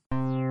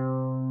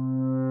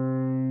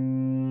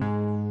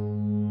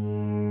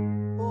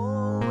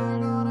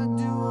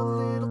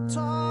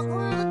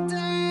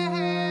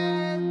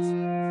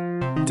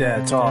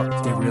Dad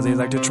talk, they really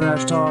like to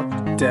trash talk.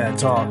 Dad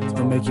talk,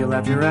 they'll make you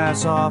laugh your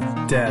ass off.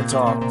 Dad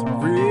talk,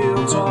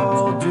 real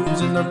tall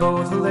dudes and they're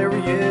both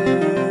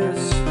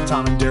hilarious.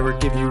 Tom and Derek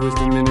give you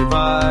wisdom and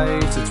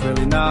advice. It's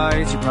really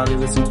nice, you probably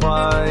listen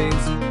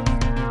twice.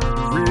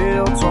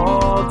 Real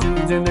tall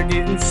dudes and they're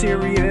getting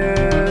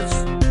serious.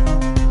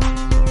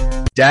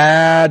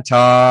 Dad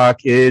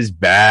Talk is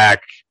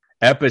back.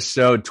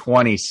 Episode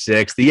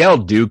 26, the El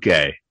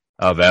Duque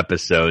of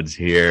episodes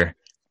here.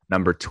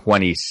 Number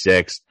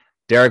 26.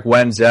 Derek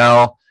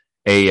Wenzel,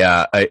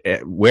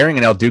 wearing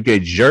an El Duque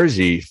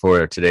jersey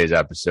for today's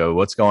episode.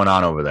 What's going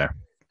on over there?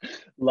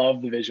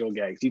 Love the visual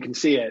gags. You can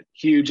see it.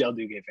 Huge El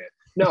Duque fan.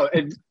 No,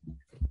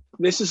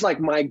 this is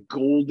like my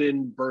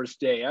golden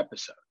birthday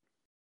episode.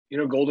 You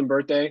know, golden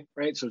birthday,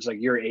 right? So it's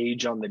like your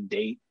age on the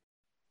date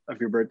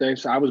of your birthday.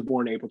 So I was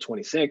born April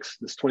 26th.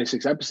 This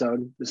 26th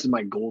episode, this is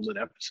my golden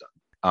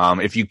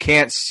episode. If you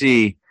can't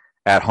see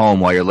at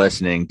home while you're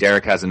listening,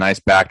 Derek has a nice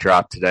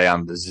backdrop today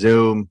on the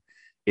Zoom.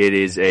 It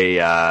is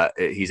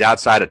he's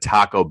outside a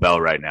Taco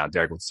Bell right now.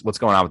 Derek, what's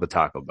going on with the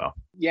Taco Bell?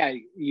 Yeah,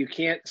 you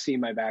can't see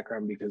my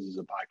background because it's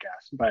a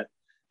podcast, but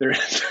there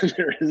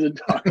is a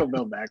Taco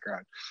Bell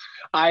background.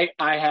 I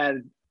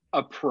had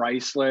a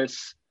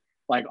priceless,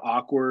 like,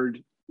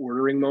 awkward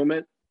ordering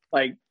moment.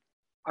 Like,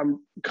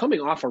 I'm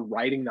coming off of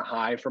riding the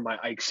high from my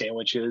Ike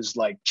Sandwiches,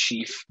 like,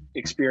 chief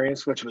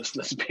experience, which was,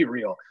 let's be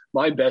real,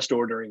 my best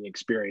ordering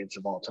experience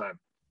of all time.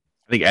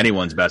 I think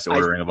anyone's best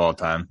ordering of all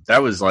time.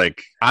 That was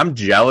like, I'm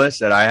jealous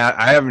that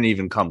I haven't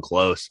even come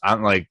close.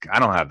 I'm like, I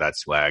don't have that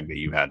swag that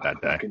you had that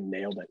day. I fucking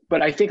nailed it.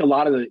 But I think a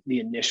lot of the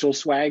initial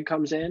swag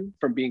comes in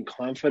from being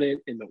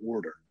confident in the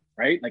order,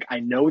 right? Like,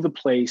 I know the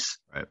place.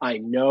 Right. I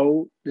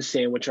know the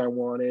sandwich I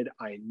wanted.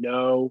 I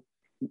know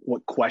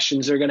what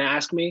questions they're going to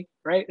ask me,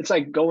 right? It's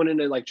like going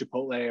into like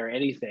Chipotle or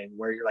anything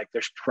where you're like,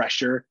 there's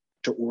pressure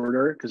to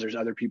order because there's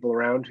other people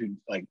around who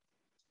like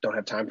don't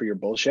have time for your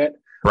bullshit.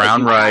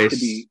 Brown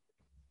rice,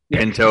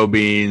 pinto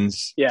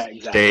beans, exactly.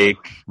 Steak,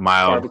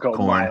 mild barbacoa,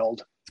 corn. Mild.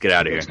 Let's get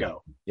out of here. Let's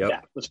go. Yep.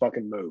 Yeah, let's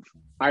fucking move.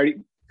 I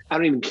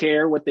don't even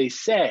care what they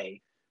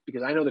say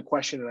because I know the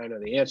question and I know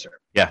the answer.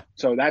 Yeah.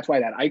 So that's why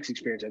that Ike's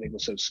experience I think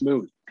was so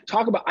smooth.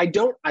 I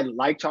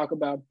like Taco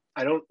Bell.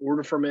 I don't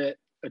order from it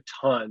a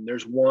ton.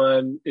 There's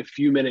a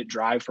few minute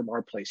drive from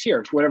our place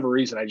here. For whatever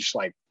reason, I just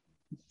like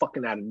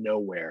fucking out of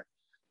nowhere,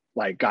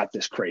 like got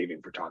this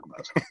craving for Taco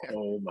Bell. Like,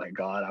 oh my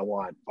God, I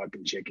want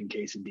fucking chicken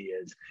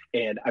quesadillas.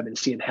 And I've been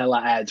seeing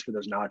hella ads for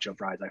those nacho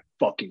fries. I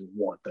fucking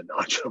want the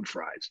nacho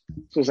fries.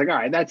 So it's like, all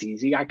right, that's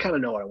easy. I kind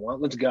of know what I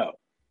want. Let's go.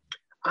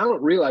 I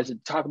don't realize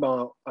that Taco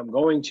Bell I'm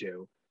going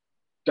to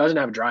doesn't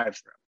have a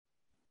drive-thru.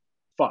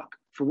 Fuck.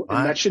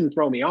 And that shouldn't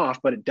throw me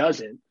off, but it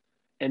doesn't.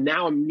 And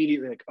now I'm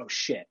immediately like, oh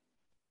shit.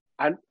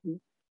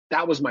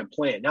 That was my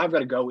plan. Now I've got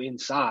to go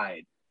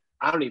inside.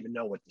 I don't even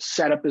know what the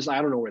setup is. I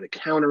don't know where the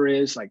counter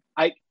is. Like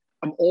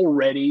I'm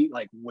already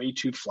like way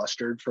too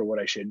flustered for what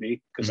I should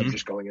be because I'm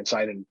just going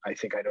inside and I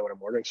think I know what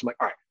I'm ordering. So I'm like,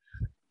 all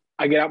right,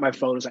 I get out my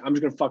phone. It's like, I'm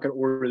just going to fucking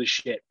order the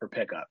shit for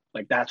pickup.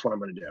 Like, that's what I'm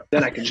going to do.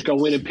 Then I can just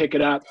go in and pick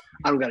it up.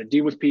 I don't got to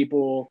deal with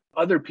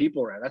other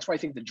people around. That's why I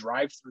think the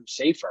drive-thru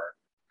safer.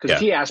 Because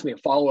if he asked me a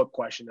follow-up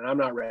question that I'm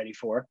not ready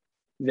for,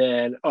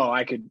 then,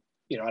 I could,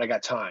 I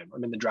got time.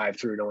 I'm in the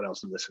drive-thru. No one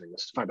else is listening.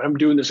 This is fine. But I'm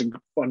doing this in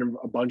front of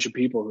a bunch of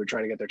people who are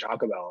trying to get their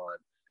Taco Bell on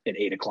at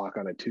 8:00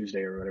 on a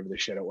Tuesday or whatever the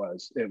shit it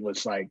was. It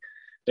was like,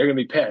 they're going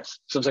to be pissed.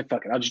 So I was like,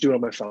 fuck it. I'll just do it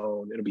on my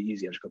phone. It'll be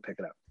easy. I'll just go pick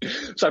it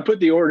up. So I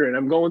put the order in.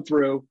 I'm going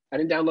through. I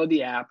didn't download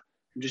the app.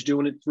 I'm just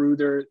doing it through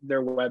their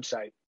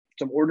website.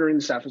 So I'm ordering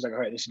the stuff. I was like, all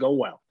right, this is going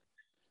well.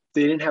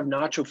 They didn't have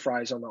nacho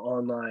fries on the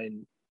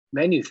online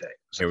menu thing.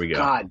 Here we go.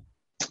 God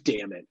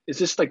damn it. Is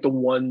this like the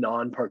one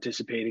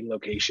non-participating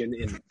location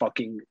in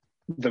fucking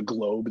the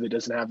globe that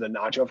doesn't have the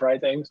nacho fry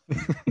things?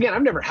 Again,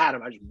 I've never had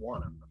them. I just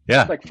want them.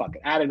 Yeah. Like, fuck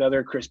it. Add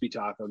another crispy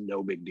taco.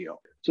 No big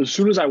deal. So as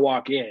soon as I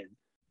walk in,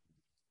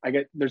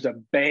 there's a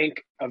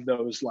bank of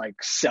those like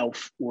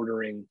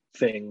self-ordering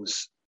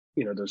things,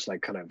 those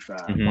like kind of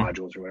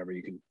modules or whatever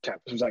you can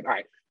tap. So it's like, all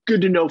right,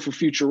 good to know for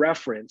future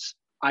reference.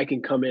 I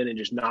can come in and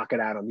just knock it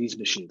out on these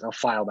machines. I'll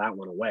file that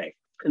one away.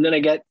 And then I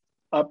get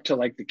up to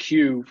like the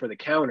queue for the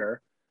counter.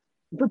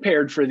 I'm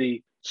prepared for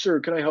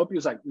sir, can I help you?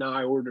 It's like, no,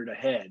 I ordered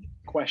ahead.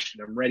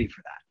 Question, I'm ready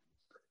for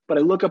that. But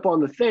I look up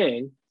on the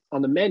thing,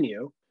 on the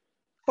menu,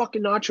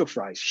 fucking nacho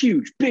fries.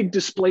 Huge, big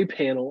display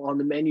panel on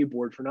the menu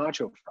board for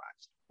nacho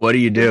fries. What do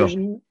you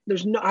do?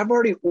 There's no, I've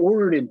already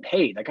ordered and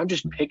paid. Like, I'm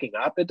just picking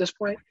up at this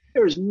point.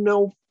 There's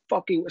no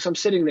fucking, so I'm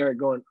sitting there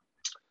going,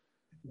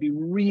 it'd be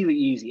really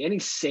easy. Any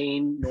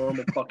sane,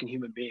 normal fucking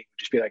human being would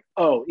just be like,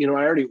 oh, I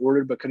already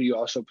ordered, but could you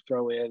also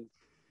throw in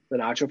the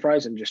nacho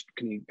fries and just,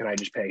 can I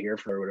just pay here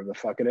for whatever the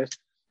fuck it is?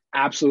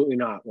 Absolutely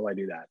not will I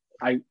do that.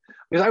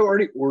 Because I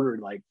already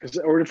ordered because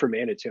I ordered for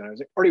Amanda too. And I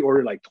was already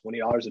ordered like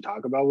 $20 at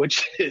Taco Bell,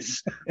 which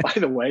is, by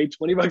the way,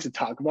 $20 at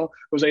Taco Bell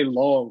was a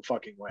long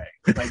fucking way.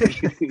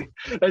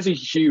 Like, that's a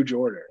huge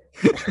order.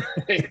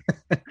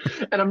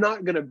 And I'm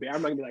not gonna be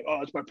like,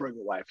 oh, it's my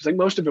pregnant wife. It's like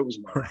most of it was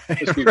mine.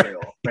 Let's be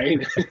real,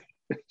 right?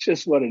 It's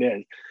just what it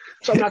is.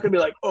 So I'm not going to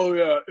be like, oh,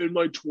 yeah, in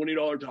my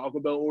 $20 Taco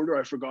Bell order,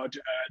 I forgot to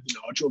add the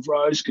nacho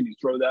fries. Can you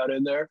throw that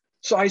in there?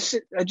 So I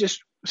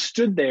just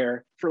stood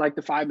there for like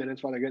the 5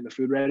 minutes while they're getting the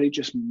food ready,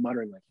 just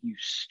muttering like, you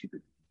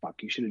stupid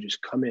fuck. You should have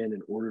just come in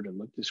and ordered and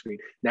looked at the screen.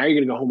 Now you're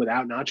going to go home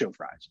without nacho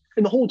fries.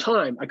 And the whole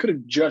time, I could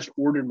have just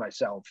ordered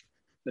myself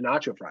the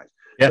nacho fries.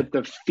 Yeah. But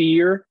the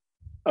fear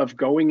of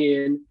going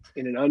in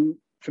an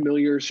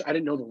unfamiliar, I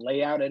didn't know the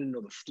layout. I didn't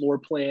know the floor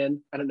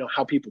plan. I didn't know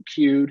how people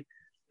queued.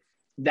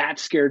 That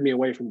scared me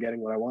away from getting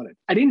what I wanted.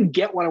 I didn't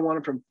get what I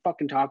wanted from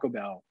fucking Taco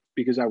Bell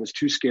because I was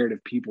too scared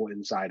of people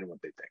inside and what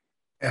they think.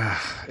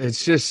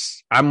 It's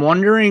just, I'm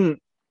wondering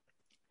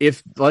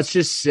if, let's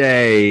just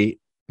say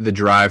the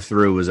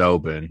drive-through was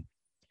open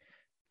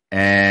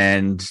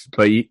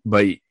but you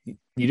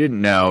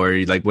didn't know,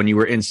 or like when you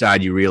were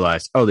inside, you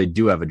realized, oh, they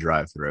do have a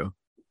drive-through.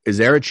 Is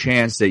there a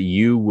chance that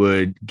you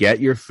would get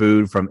your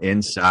food from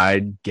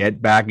inside,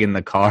 get back in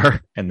the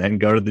car, and then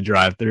go to the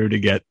drive-through to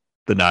get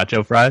the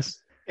nacho fries?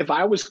 If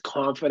I was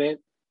confident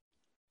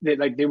that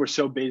like they were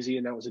so busy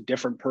and that was a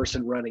different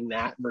person running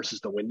that versus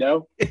the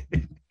window,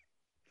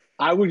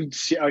 I would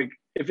see like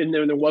if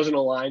there wasn't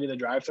a line in the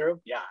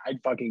drive-through, yeah,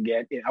 I'd fucking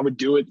get it. I would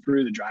do it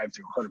through the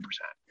drive-through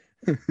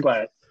 100%.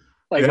 But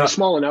like they're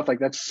small enough, like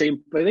that's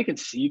same, but they can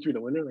see through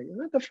the window. Like, is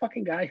that the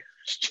fucking guy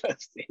who's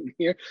just in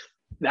here?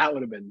 That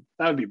would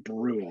be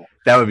brutal.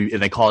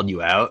 And they called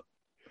you out.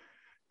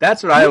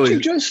 That's what I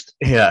always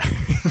yeah.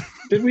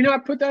 Did we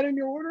not put that in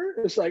your order?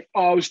 It's like,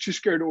 oh, I was too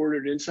scared to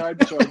order it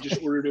inside, so I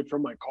just ordered it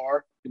from my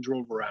car and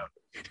drove around.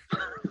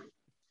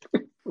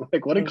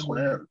 Like, what a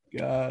clown.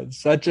 God,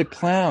 such a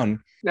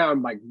clown. Now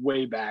I'm like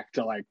way back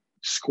to like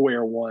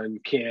square one,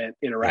 can't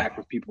interact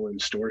with people in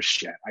stores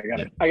shit.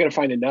 I gotta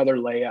find another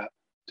layup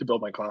to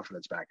build my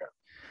confidence back up.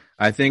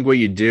 I think what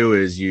you do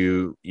is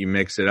you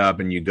mix it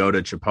up and you go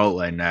to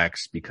Chipotle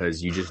next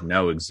because you just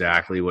know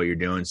exactly what you're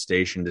doing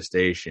station to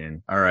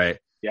station. All right.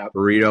 Yeah.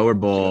 Burrito or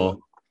bowl,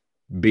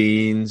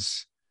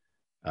 beans,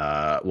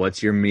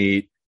 what's your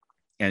meat?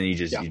 And you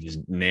just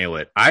nail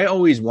it. I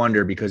always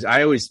wonder because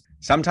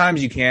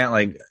sometimes you can't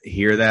like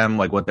hear them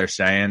like what they're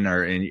saying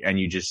and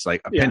you just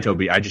like pinto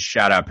bean. I just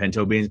shout out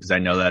pinto beans because I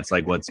know that's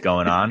like what's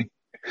going on.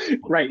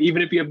 Right.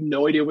 Even if you have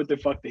no idea what the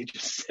fuck they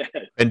just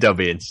said. Pinto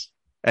beans.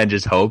 And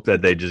just hope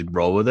that they just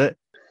roll with it.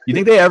 You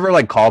think they ever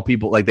like call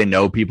people like they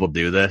know people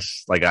do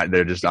this? Like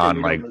they're just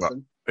on like,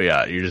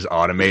 you're just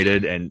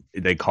automated and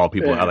they call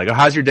people out like, oh,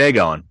 how's your day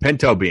going?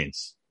 Pinto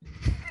beans.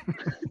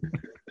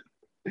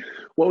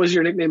 What was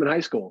your nickname in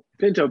high school?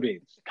 Pinto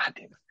beans. God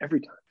damn it.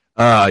 Every time.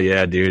 Oh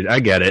yeah, dude. I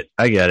get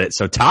it.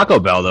 So Taco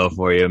Bell though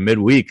for you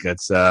midweek.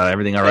 That's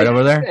everything all right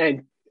over there?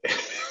 And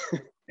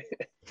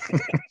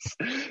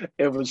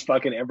it was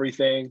fucking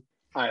everything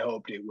I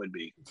hoped it would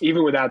be,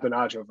 even without the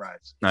nacho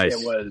fries. Nice.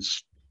 It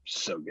was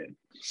so good.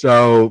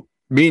 So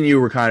me and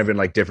you were kind of in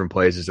like different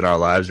places in our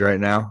lives right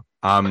now.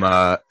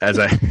 As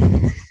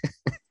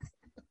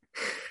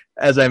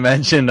I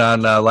mentioned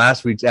on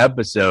last week's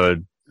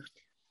episode,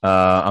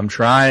 I'm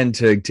trying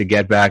to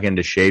get back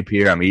into shape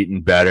here. I'm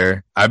eating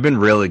better. I've been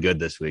really good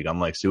this week. I'm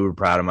like super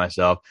proud of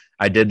myself.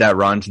 I did that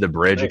run to the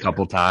bridge a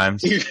couple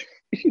times. You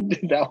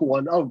did that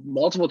one? Oh,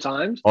 multiple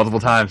times? Multiple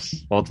times.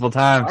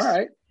 All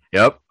right.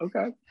 Yep.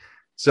 Okay.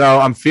 So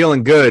I'm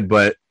feeling good,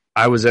 but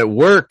I was at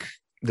work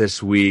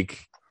this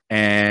week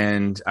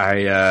and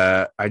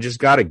I just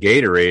got a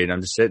Gatorade. I'm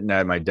just sitting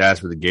at my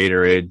desk with a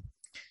Gatorade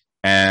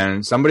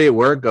and somebody at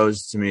work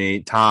goes to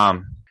me,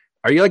 Tom,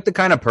 are you like the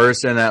kind of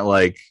person that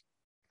like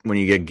when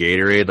you get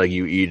Gatorade, like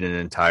you eat an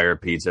entire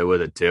pizza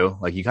with it too?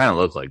 Like you kind of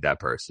look like that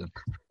person.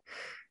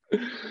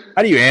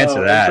 How do you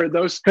answer that?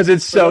 Because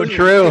it's so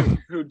true.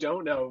 Who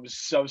don't know, it was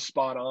so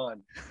spot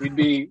on.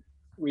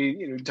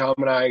 Tom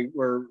and I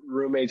were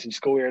roommates in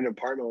school. We were in an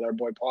apartment with our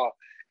boy Paul,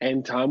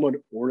 and Tom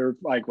would order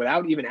like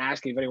without even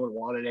asking if anyone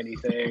wanted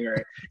anything,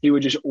 or he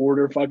would just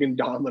order fucking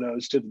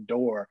Domino's to the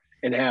door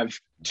and have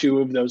two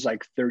of those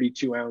like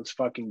 32-ounce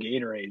fucking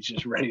Gatorades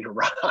just ready to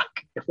rock.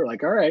 And we're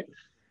like, all right,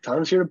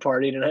 Tom's here to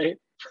party tonight.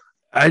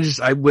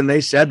 When they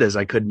said this,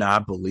 I could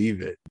not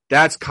believe it.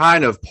 That's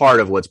kind of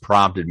part of what's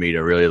prompted me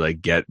to really like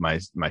get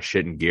my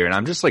shit in gear. And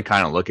I'm just like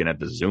kind of looking at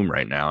the Zoom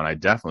right now. And I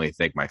definitely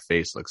think my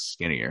face looks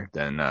skinnier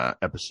than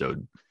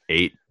episode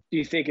 8. Do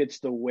you think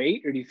it's the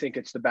weight or do you think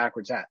it's the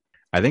backwards hat?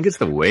 I think it's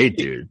the weight,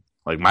 dude.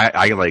 Like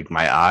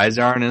my eyes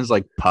aren't as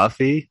like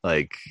puffy.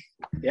 Like,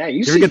 yeah,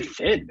 you seem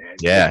thin, man.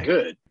 Yeah.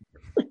 Good.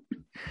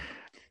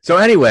 So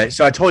anyway,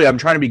 so I told you I'm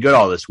trying to be good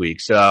all this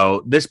week.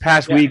 So this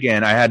past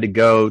weekend, I had to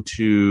go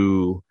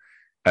to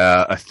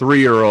a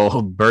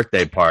 3-year-old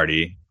birthday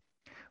party,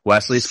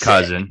 Wesley's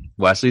cousin,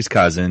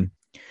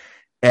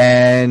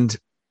 and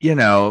you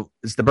know,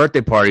 it's the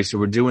birthday party. So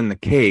we're doing the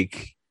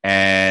cake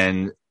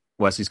and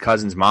Wesley's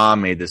cousin's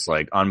mom made this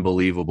like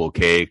unbelievable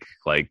cake,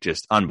 like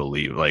just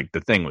unbelievable. Like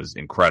the thing was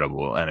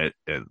incredible and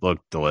it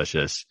looked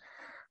delicious,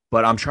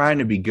 but I'm trying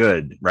to be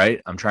good,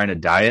 right? I'm trying to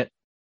diet,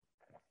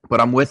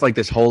 but I'm with like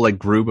this whole like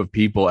group of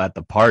people at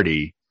the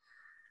party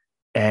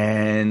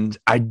and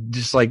I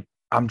just like,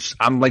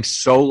 I'm like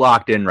so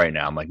locked in right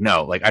now. I'm like,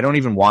 no, like I don't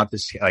even want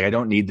this. Like I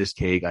don't need this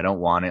cake. I don't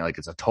want it. Like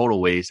it's a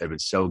total waste. I've been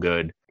so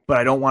good, but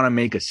I don't want to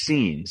make a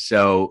scene.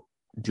 So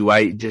do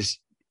I just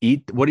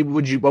eat? What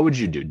would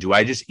you do? Do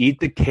I just eat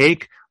the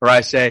cake, or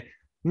I say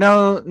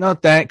no,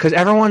 thank? Because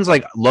everyone's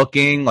like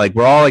looking, like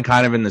we're all like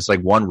kind of in this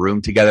like one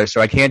room together, so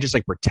I can't just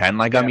like pretend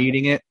like I'm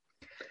eating it.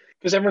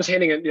 Because everyone's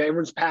handing it.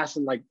 Everyone's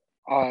passing like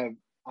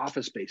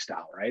office space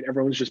style, right?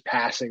 Everyone's just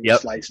passing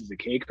slices of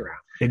cake around.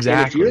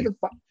 Exactly. And if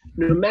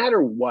you're no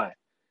matter what,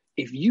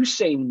 if you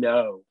say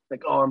no,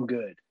 like, oh, I'm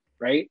good,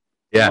 right?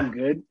 Yeah. I'm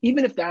good.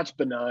 Even if that's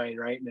benign,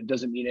 right? And it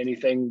doesn't mean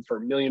anything for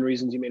a million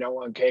reasons. You may not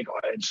want cake. Oh,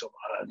 I had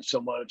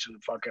so much of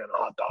the fucking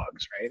hot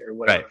dogs, right? Or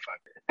whatever. Right.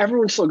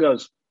 Everyone still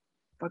goes,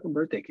 fucking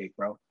birthday cake,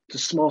 bro. It's a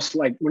small,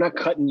 like, we're not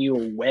cutting you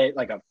away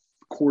like a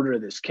quarter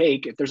of this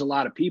cake. If there's a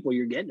lot of people,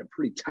 you're getting a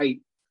pretty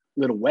tight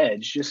little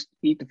wedge. Just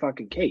eat the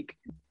fucking cake,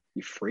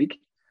 you freak.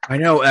 I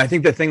know. I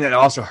think the thing that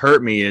also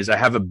hurt me is I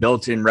have a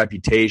built-in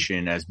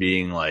reputation as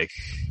being like,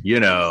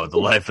 the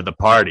life of the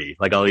party.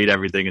 Like I'll eat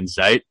everything in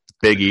sight.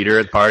 Big eater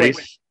at parties.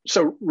 Wait.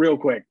 So real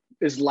quick,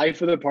 is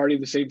life of the party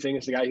the same thing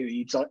as the guy who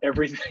eats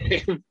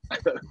everything?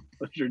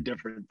 Those are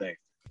different things.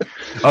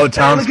 Oh,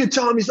 Tom! Look at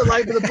Tom. He's the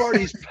life of the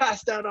party. He's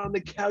passed out on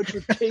the couch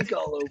with cake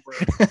all over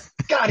him.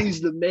 God, he's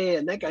the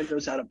man. That guy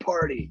knows how to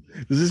party.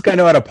 Does this guy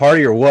know how to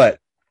party or what?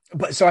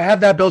 But so I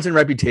have that built-in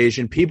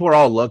reputation. People are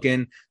all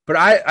looking, but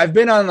I've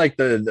been on like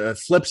the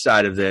flip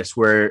side of this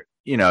where,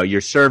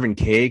 you're serving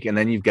cake and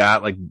then you've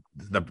got like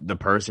the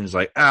person's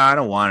like, I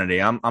don't want it.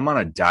 I'm on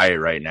a diet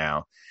right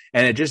now.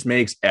 And it just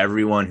makes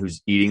everyone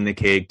who's eating the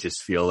cake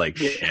just feel like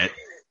shit.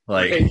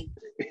 Like,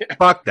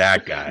 fuck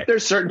that guy.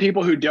 There's certain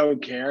people who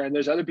don't care. And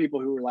there's other people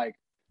who are like,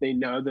 they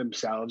know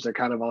themselves. They're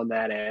kind of on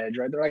that edge,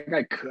 right? They're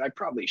like, I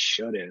probably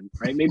shouldn't,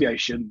 right? Maybe I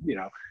should,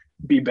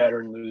 be better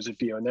and lose a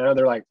few. And now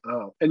they're like,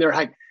 oh, and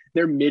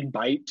they're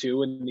mid-bite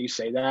too, and you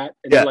say that,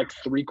 and they're like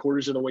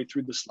 3/4 of the way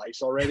through the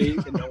slice already,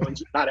 and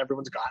not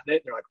everyone's gotten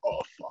it. They're like,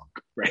 oh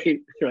fuck, right?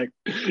 You're like,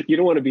 you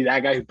don't want to be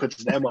that guy who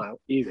puts them out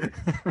either.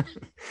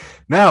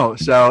 No,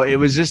 so it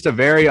was just a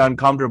very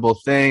uncomfortable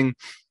thing.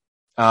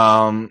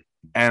 And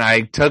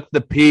I took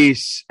the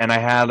piece, and I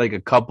had like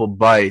a couple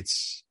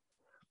bites,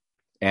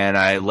 and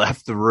I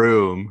left the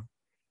room,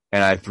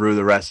 and I threw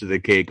the rest of the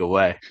cake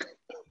away.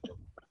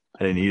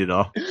 I didn't eat it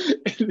all.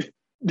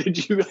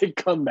 Did you like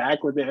come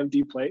back with an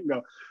empty plate and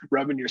go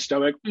rubbing your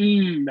stomach?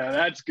 Now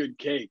that's good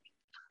cake.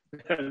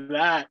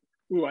 I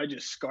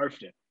just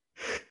scarfed it.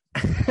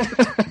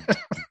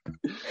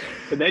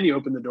 And then you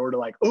open the door to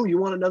like, oh, you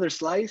want another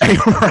slice?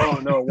 Oh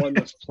no, one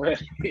was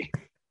plenty.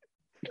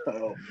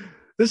 No.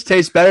 This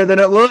tastes better than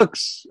it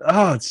looks.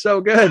 Oh, it's so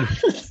good.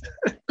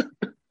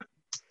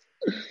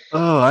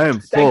 Oh, I am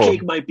full. That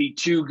cake might be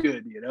too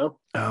good,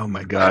 Oh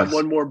my God.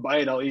 One more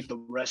bite, I'll eat the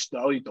rest.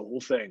 I'll eat the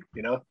whole thing,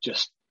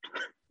 just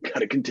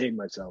gotta contain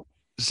myself.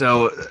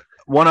 So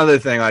one other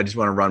thing I just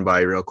want to run by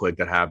you real quick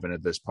that happened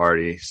at this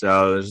party.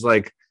 So there's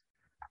like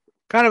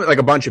kind of like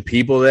a bunch of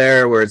people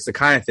there where it's the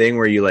kind of thing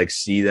where you like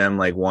see them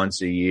like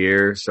once a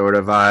year sort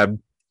of vibe.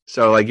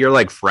 So like you're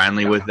like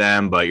friendly with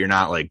them, but you're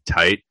not like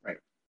tight. Right.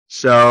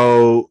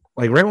 So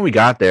like right when we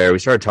got there, we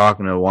started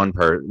talking to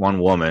one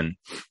woman.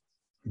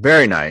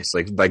 Very nice,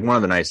 like one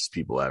of the nicest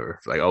people ever.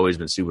 Like always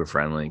been super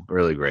friendly,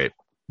 really great.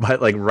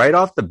 But like right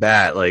off the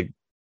bat, like,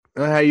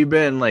 how you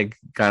been? Like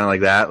kind of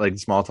like that, like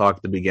small talk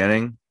at the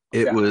beginning.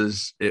 Which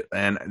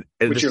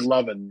you're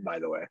loving, by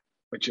the way.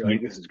 Which you're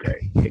like, this is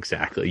great.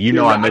 Exactly.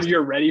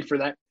 You're ready for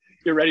that.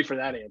 You're ready for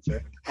that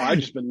answer. Oh, I've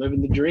just been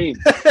living the dream.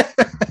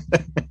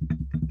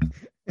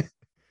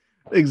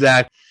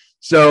 Exactly.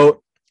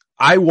 So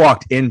I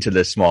walked into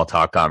this small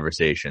talk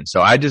conversation.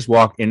 So I just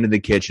walked into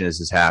the kitchen as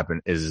this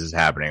is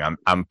happening.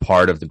 I'm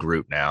part of the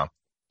group now.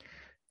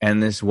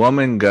 And this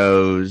woman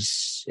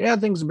goes, yeah,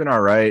 things have been all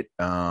right.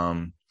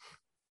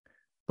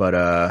 But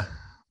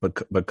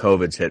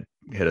COVID's hit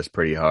us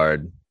pretty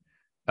hard.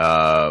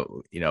 I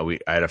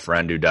had a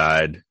friend who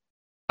died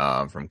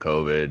from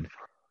COVID.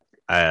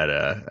 I had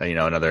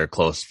another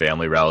close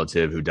family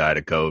relative who died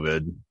of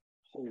COVID.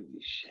 Holy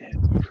shit.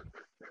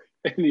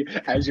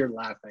 As you're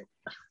laughing.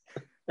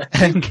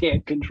 You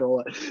can't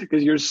control it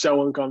because you're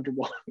so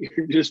uncomfortable.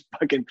 You're just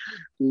fucking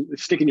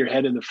sticking your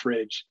head in the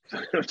fridge.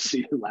 I don't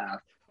see you laugh.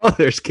 Oh,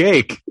 there's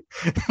cake.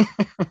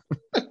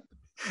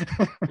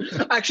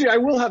 Actually, I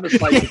will have a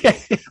slice of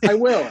cake. I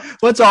will.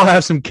 Let's all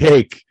have some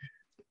cake.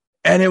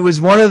 And it was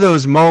one of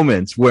those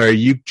moments where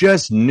you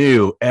just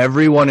knew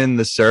everyone in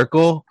the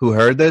circle who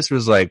heard this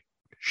was like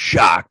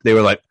shocked. They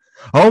were like,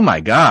 oh my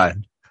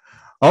God.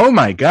 Oh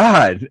my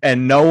God.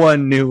 And no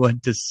one knew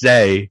what to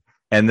say.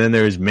 And then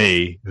there's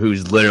me,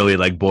 who's literally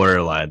like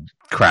borderline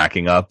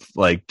cracking up,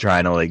 like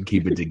trying to like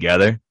keep it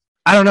together.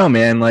 I don't know,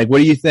 man. Like, what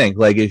do you think?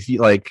 Like, if you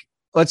like,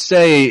 let's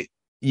say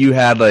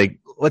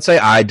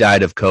I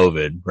died of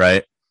COVID,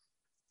 right?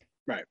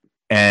 Right.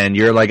 And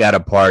you're like at a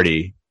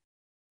party.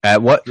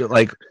 At what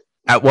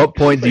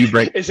point do you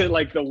bring? Is it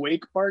like the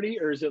wake party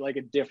or is it like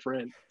a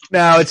different?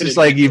 No, it's just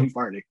like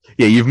party.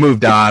 Yeah, you've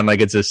moved on.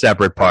 Like it's a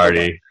separate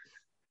party.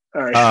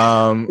 All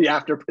right.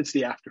 It's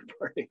the after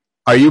party.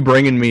 Are you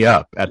bringing me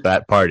up at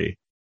that party?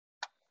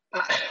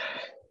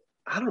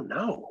 I don't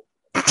know.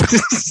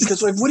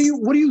 Because like, what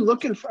are you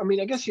looking for? I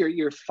mean, I guess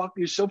you're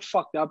so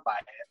fucked up by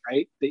it,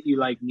 right? That you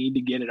like need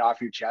to get it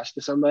off your chest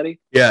to somebody.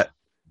 Yeah.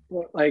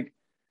 Well, like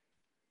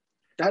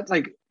that's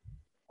like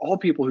all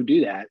people who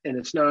do that, and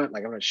it's not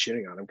like I'm not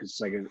shitting on them because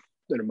it's like an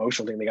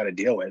emotional thing they got to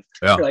deal with.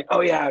 Yeah. You're like,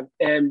 oh yeah,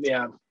 and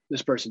yeah,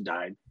 this person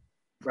died,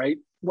 right?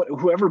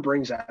 Whoever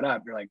brings that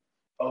up, you're like,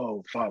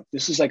 oh fuck,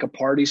 this is like a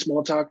party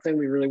small talk thing.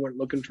 We really weren't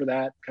looking for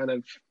that kind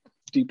of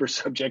deeper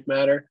subject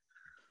matter.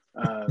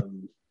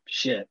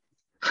 Shit,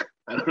 I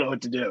don't know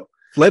what to do.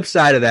 Flip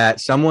side of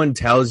that, someone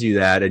tells you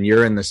that, and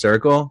you're in the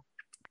circle.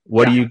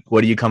 What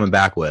are you coming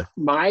back with?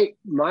 My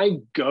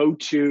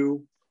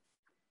go-to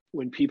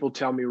when people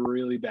tell me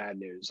really bad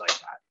news like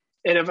that,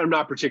 and if I'm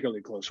not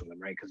particularly close with them,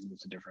 right, because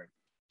it's a different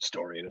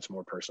story and it's a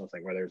more personal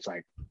thing, whether it's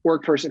like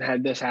work person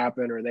had this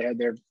happen or they had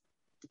their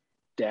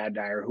dad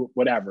die or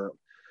whatever,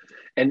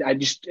 and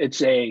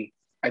it's a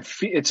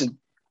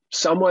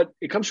somewhat,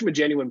 it comes from a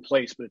genuine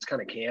place, but it's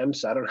kind of canned,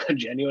 so I don't know how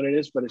genuine it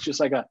is, but it's just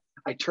like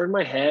I turn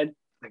my head,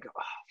 I go,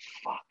 oh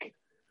fuck,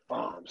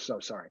 oh I'm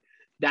so sorry.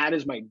 That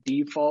is my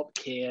default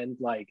canned,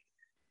 like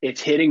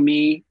it's hitting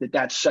me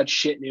that's such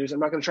shit news. I'm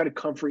not going to try to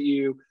comfort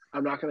you.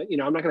 I'm not going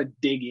to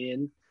dig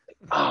in.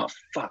 Oh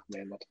fuck,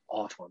 man, that's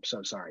awful. I'm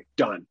so sorry.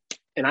 Done.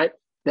 And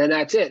then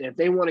that's it. And if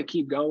they want to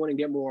keep going and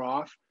get more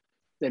off,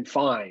 then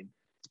fine.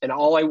 And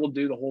all I will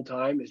do the whole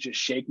time is just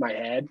shake my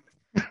head,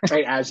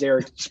 right, as they're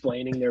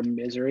explaining their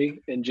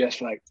misery, and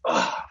just like,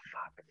 oh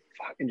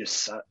fuck, and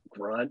just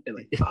grunt and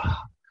like,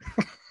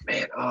 oh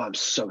man, oh I'm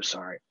so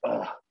sorry.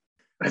 Oh,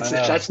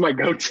 that's my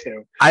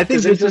go-to. I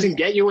think it doesn't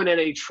get you in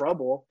any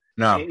trouble.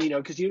 No,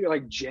 because you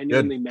like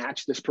genuinely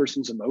match this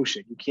person's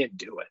emotion. You can't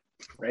do it,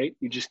 right?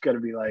 You just got to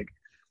be like,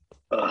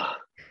 ugh,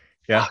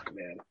 fuck,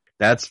 man.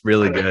 That's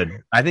really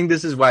good. I think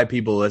this is why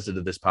people listen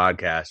to this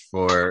podcast,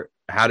 for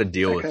how to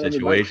deal with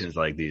situations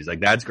like these. Like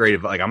that's great.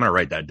 If, like I'm gonna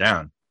write that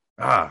down.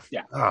 Yeah.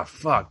 Oh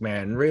fuck,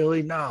 man.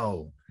 Really?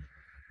 No.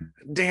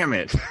 Damn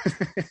it.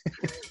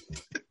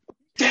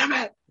 Damn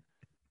it.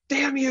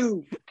 Damn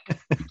you.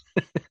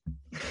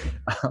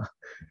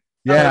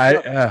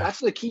 That's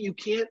the key. You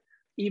can't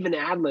even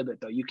ad lib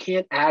it though. You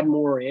can't add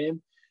more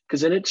in,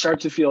 because then it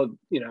starts to feel,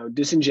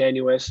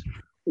 disingenuous,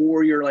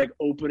 or you're like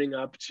opening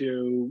up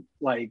to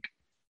like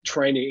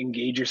trying to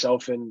engage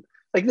yourself in,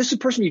 like, this is a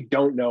person you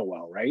don't know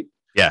well, right?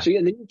 Yeah. So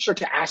and then you start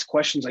to ask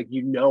questions like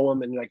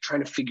them, and like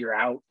trying to figure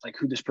out like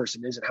who this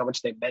person is and how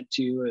much they meant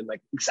to you and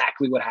like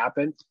exactly what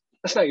happened.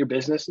 That's not your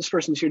business. This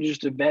person's here to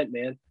just vent,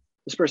 man.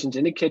 This person's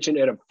in the kitchen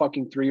at a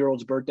fucking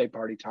 3-year-old's birthday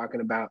party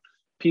talking about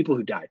people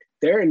who died.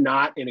 They're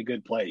not in a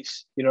good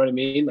place. You know what I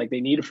mean? Like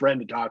they need a friend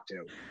to talk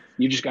to.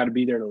 You just got to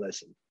be there to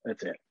listen.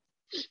 That's it.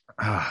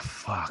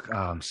 Fuck. Oh,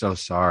 I'm so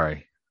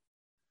sorry.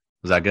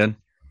 Was that good?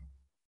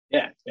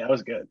 Yeah, that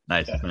was good.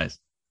 Nice, yeah. Nice.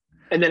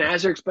 And then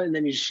as they're explaining,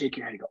 then you just shake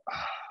your head and go,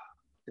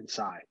 and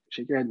sigh.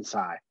 Shake your head and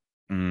sigh.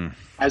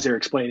 As they're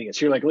explaining it.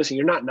 So you're like, listen,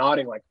 you're not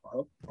nodding like,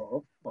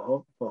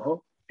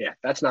 Yeah,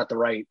 that's not the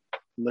right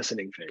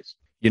listening phase.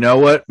 You know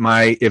what?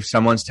 If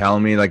someone's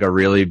telling me like a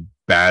really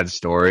bad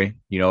story,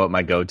 you know what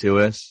my go-to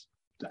is?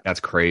 That's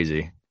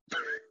crazy.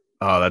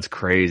 Oh, that's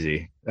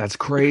crazy. That's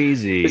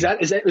crazy. Is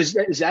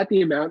that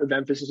the amount of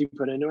emphasis you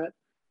put into it?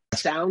 It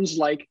sounds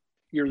like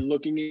you're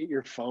looking at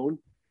your phone,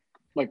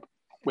 like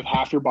with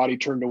half your body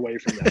turned away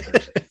from that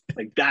person.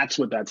 Like that's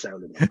what that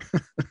sounded like.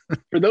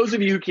 For those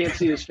of you who can't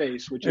see his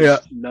face, which is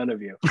none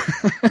of you,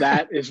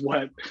 that is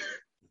what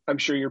I'm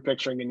sure you're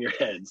picturing in your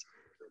heads.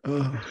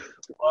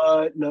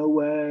 What? No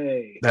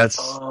way. That's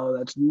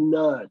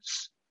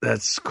nuts.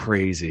 That's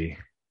crazy.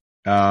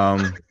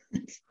 Got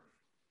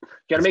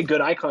to make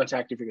good eye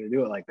contact if you're going to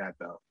do it like that,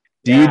 though.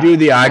 Do you do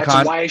the eye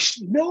contact?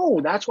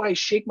 That's why I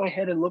shake my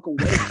head and look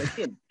away. I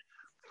can't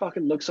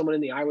fucking look someone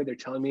in the eye when they're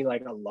telling me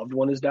like a loved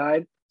one has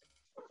died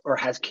or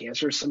has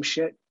cancer or some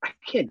shit. I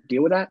can't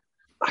deal with that.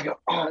 I go,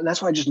 and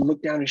that's why I just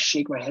look down and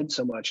shake my head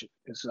so much,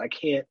 because I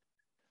can't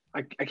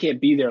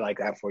be there like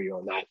that for you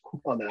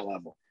on that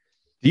level.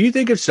 Do you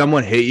think if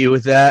someone hit you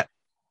with that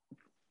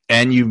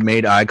and you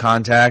made eye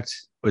contact,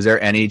 was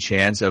there any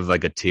chance of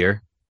like a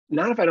tear?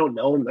 Not if I don't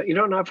know him.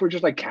 Not if we're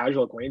just like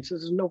casual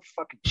acquaintances. There's no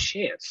fucking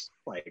chance.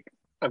 Like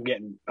I'm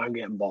getting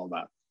balled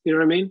up. You know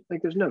what I mean?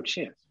 Like there's no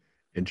chance.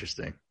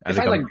 Interesting. If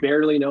I like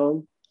barely know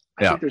him,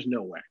 I think there's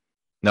no way.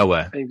 No way.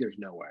 I think there's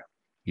no way.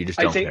 You just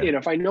don't I think care.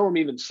 if I know him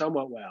even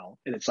somewhat well,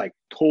 and it's like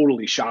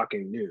totally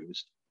shocking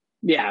news,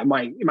 it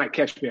might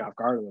catch me off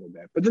guard a little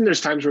bit. But then there's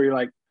times where you're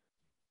like,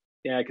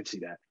 yeah, I could see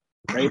that,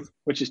 right?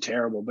 Which is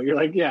terrible. But you're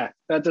like, yeah,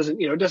 that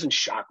doesn't, it doesn't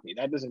shock me.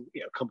 That doesn't,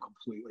 come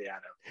completely out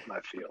of my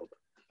field.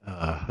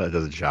 That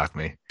doesn't shock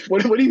me.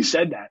 What if you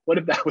said that? What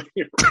if that was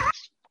your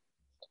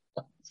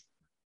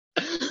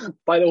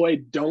By the way,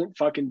 don't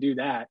fucking do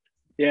that.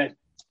 Yeah.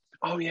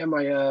 Oh yeah,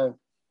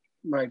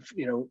 my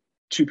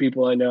 2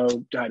 people I know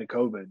died of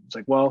COVID. It's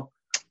like, well,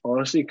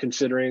 honestly,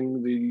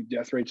 considering the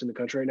death rates in the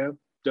country right now,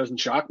 doesn't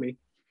shock me.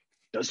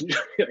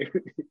 It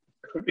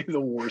would be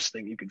the worst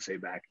thing you could say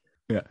back.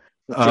 Yeah.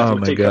 We'll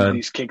take one of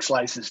these cake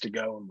slices to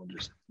go, and we'll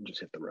just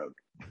hit the road.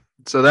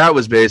 So that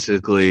was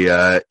basically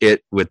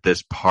it with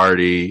this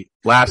party.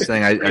 Last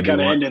thing I kind of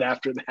ended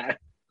after that.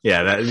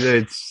 Yeah,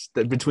 it's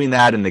between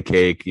that and the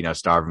cake,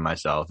 starving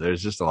myself.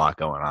 There's just a lot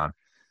going on.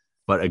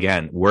 But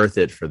again, worth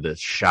it for this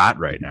shot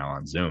right now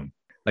on Zoom.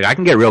 Like I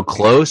can get real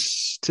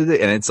close to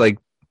and it's like,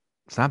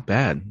 it's not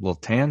bad. A little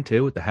tan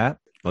too with the hat.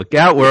 Look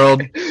out,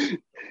 world.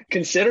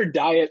 Consider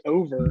diet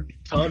over.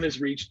 Tom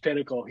has reached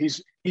pinnacle.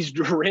 He's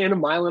ran 1.5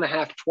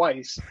 miles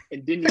twice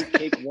and didn't eat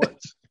cake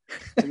once.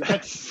 And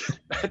that's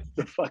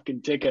the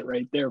fucking ticket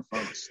right there,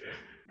 folks.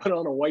 Put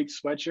on a white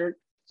sweatshirt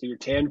so your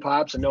tan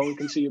pops and no one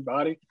can see your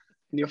body,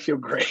 and you'll feel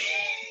great.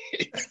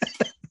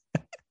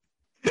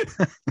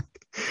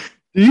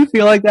 Do you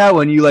feel like that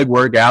when you like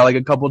work out like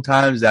a couple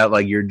times that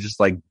like you're just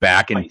like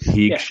back in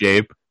peak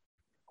shape?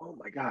 Oh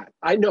my God.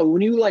 I know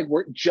when you like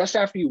work just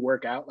after you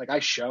work out, like I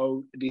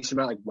show a decent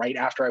amount like right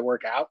after I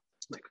work out,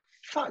 I'm like,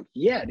 fuck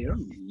yeah, dude,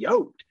 I'm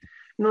yoked.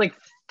 And then like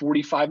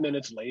 45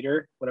 minutes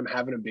later when I'm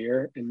having a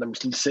beer and I'm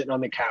still sitting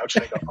on the couch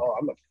and I go, oh,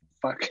 I'm a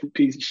fucking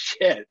piece of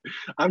shit.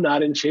 I'm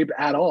not in shape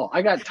at all.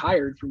 I got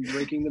tired from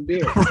drinking the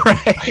beer.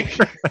 Right.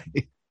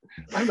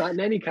 I'm not in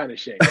any kind of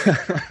shape.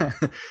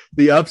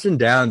 The ups and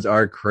downs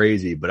are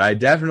crazy, but I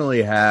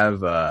definitely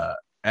have,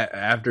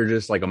 after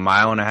just like 1.5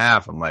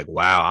 miles, I'm like,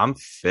 wow, I'm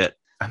fit.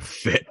 I'm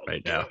fit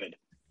right now.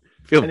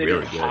 Feel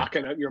really good.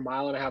 Hawking up your 1.5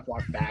 mile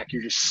walk back,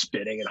 you're just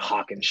spitting and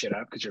hawking shit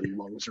up because your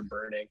lungs are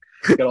burning.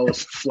 You got all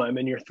this phlegm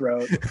in your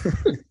throat.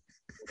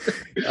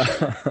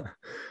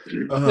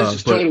 This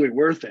is totally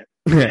worth it.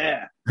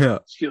 Yeah.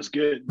 It feels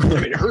good. I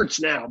mean, it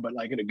hurts now, but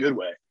like in a good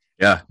way.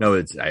 Yeah, no,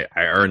 I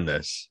earned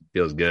this.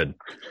 Feels good.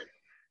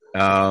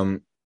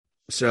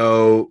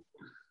 So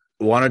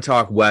want to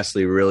talk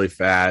Wesley really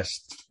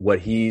fast. What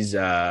he's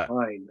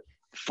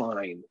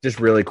Fine. Just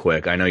really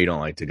quick. I know you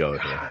don't like to go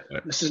here.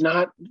 But. This is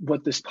not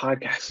what this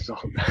podcast is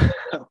all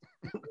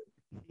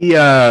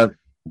about.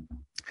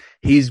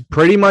 He's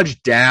pretty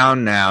much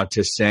down now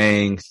to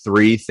saying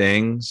 3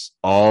 things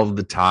all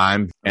the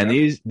time. And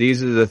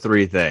these are the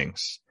 3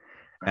 things.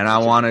 And I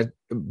want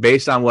to,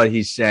 based on what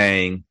he's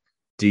saying,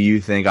 do you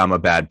think I'm a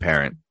bad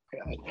parent?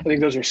 I think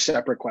those are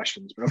separate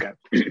questions, but okay.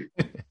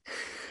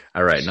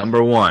 All right.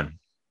 Number 1.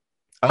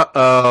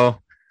 Uh-oh.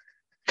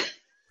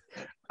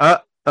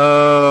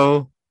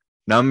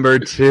 Number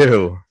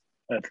 2.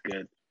 That's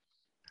good.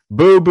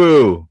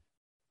 Boo-boo.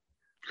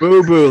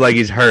 Boo-boo like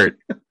he's hurt.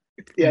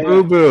 Yeah.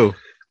 Boo-boo.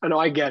 I know,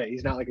 I get it.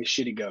 He's not like a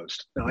shitty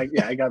ghost. No,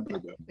 I got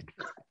boo-boo.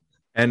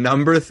 And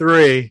number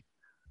 3.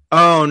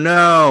 Oh,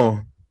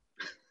 no.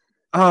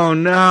 Oh,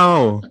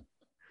 no.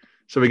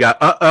 So we got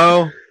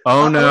oh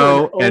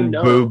no, and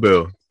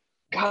boo-boo.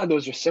 God,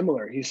 those are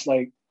similar. He's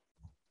like,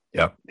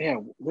 yeah.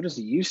 What is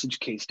the usage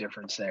case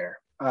difference there?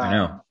 I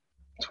know.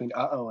 Between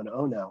and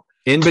oh no.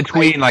 In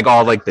between, like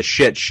all like the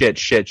shit.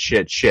 Those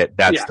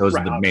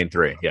are the main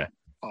 3. Yeah.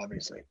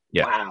 Obviously.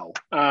 Yeah.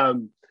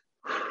 Wow.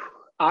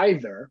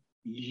 Either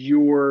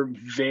you're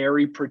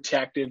very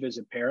protective as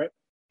a parent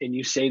and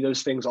you say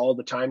those things all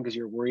the time because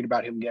you're worried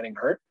about him getting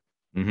hurt.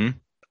 Mm-hmm.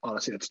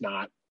 Honestly, that's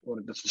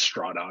a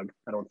straw dog.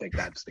 I don't think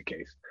that's the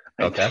case.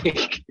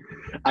 Okay.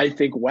 I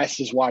think Wes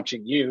is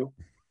watching you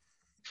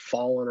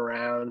falling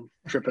around,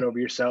 tripping over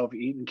yourself,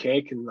 eating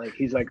cake, and like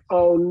he's like,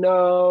 oh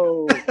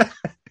no.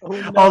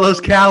 All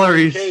those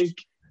calories.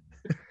 Cake.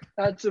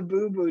 That's a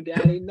boo-boo,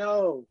 Daddy.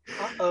 No.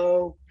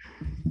 Uh-oh.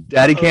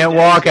 Daddy can't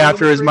walk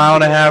after his 1.5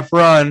 mile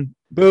run.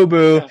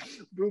 Boo-boo. Yeah.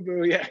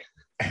 Boo-boo, yeah.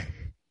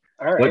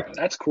 All right.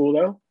 That's cool,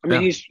 though. I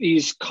mean,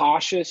 he's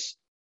cautious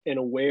and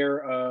aware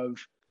of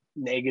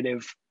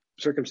negative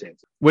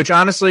circumstances. Which,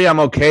 honestly, I'm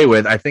okay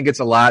with. I think it's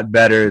a lot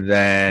better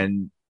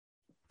than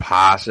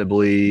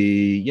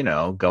possibly,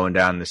 going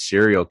down the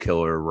serial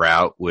killer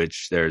route,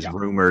 which there's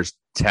rumors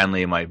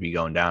Tenley might be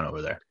going down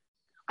over there.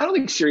 I don't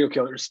think serial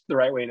killer is the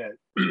right way to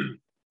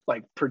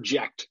like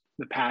project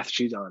the path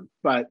she's on.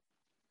 But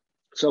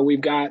so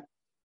we've got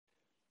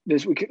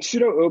this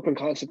pseudo open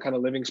concept kind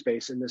of living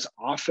space in this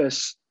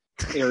office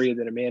area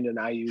that Amanda and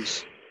I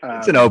use.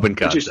 It's an open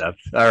concept.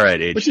 All right,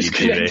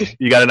 HGTV.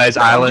 You got a nice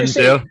island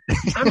too?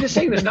 I'm just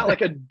saying there's not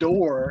like a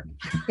door.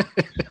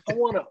 I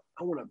want a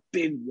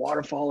big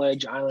waterfall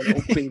edge island,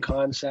 open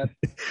concept.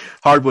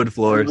 Hardwood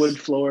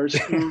floors.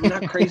 I'm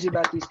not crazy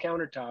about these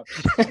countertops.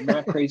 I'm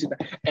not crazy about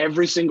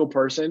every single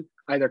person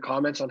either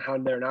comments on how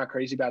they're not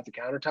crazy about the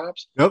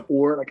countertops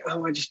or like,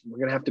 we're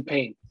going to have to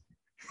paint.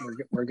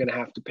 We're going to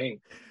have to paint.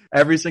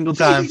 Every single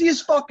time. It's the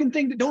easiest fucking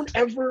thing.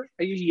 I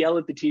usually yell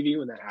at the TV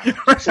when that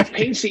happens. So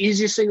paint's the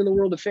easiest thing in the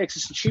world to fix.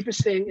 It's the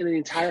cheapest thing in the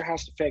entire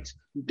house to fix.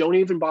 Don't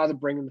even bother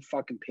bringing the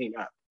fucking paint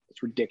up.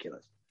 It's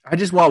ridiculous. I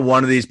just want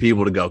one of these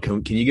people to go,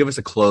 can you give us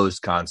a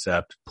closed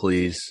concept,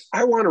 please?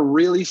 I want a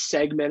really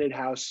segmented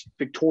house,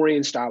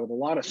 Victorian style, with a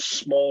lot of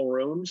small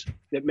rooms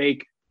that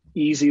make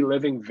easy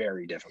living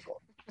very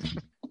difficult.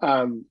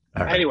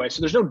 Anyway,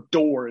 so there's no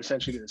door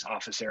essentially to this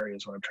office area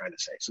is what I'm trying to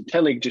say. So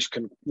Tenley just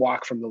can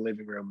walk from the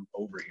living room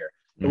over here.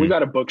 And we've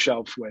got a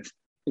bookshelf with,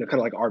 kind of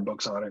like our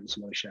books on it and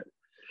some other shit.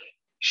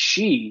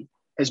 She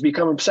has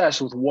become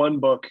obsessed with one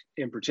book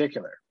in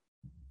particular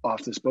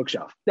off this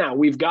bookshelf. Now,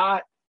 we've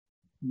got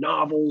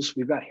novels,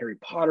 we've got Harry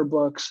Potter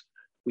books,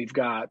 we've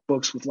got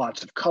books with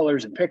lots of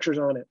colors and pictures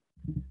on it.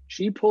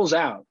 She pulls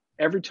out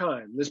every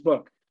time this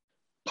book,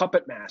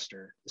 Puppet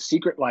Master, The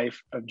Secret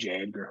Life of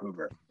J. Edgar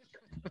Hoover.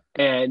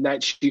 And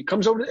that she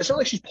comes over, it's not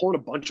like she's pulling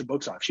a bunch of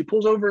books off. She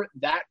pulls over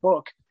that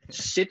book,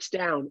 sits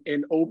down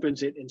and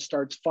opens it and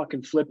starts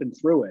fucking flipping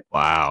through it.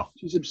 Wow.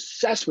 She's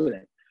obsessed with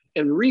it.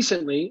 And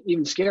recently,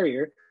 even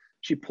scarier,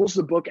 she pulls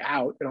the book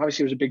out, and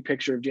obviously there's a big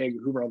picture of J. Edgar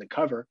Hoover on the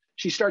cover.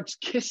 She starts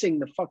kissing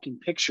the fucking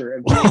picture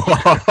of J.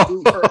 Edgar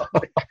Hoover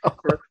on the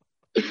cover.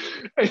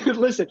 And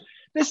listen,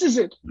 this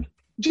isn't,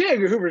 J.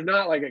 Edgar Hoover's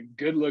not like a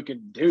good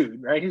looking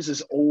dude, right? He's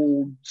this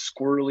old,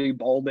 squirrely,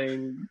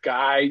 balding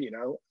guy, you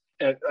know.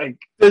 Like,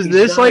 does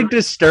this like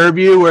disturb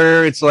you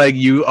where it's like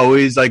you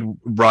always like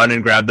run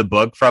and grab the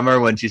book from her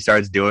when she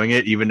starts doing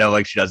it, even though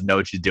like she doesn't know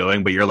what she's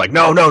doing, but you're like,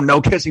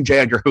 no kissing J.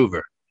 Edgar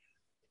Hoover.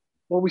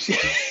 Well, we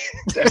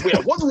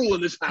have one rule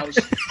in this house,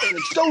 and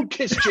it's don't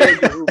kiss J.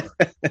 Edgar Hoover.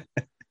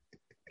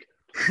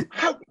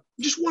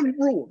 Just one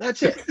rule.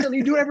 That's it. And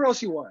you do whatever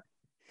else you want.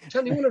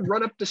 Tell me, you want to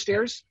run up the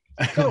stairs?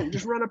 Go,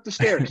 just run up the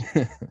stairs.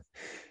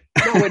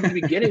 No, at the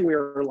beginning we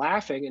were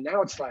laughing, and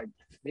now it's like,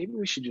 maybe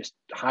we should just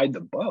hide the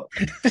book.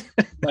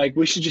 Like,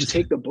 we should just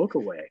take the book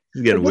away.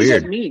 It's getting what weird.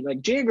 Does that mean?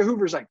 Like, J. Edgar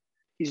Hoover's like,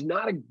 he's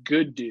not a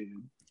good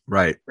dude.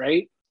 Right.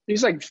 Right?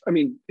 He's like, I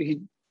mean,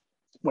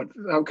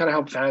 how kind of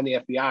helped found the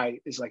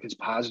FBI is like his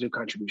positive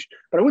contribution.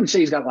 But I wouldn't say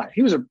he's got a lot.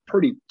 He was a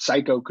pretty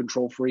psycho,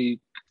 control freak,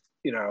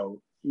 you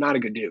know, not a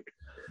good dude.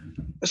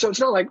 So it's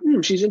not like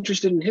she's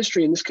interested in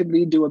history and this could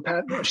lead to a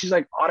path. No, she's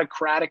like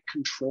autocratic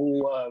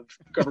control of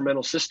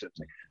governmental systems.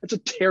 Like, that's a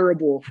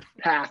terrible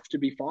path to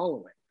be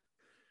following.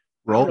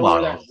 Role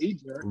models,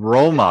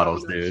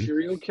 dude.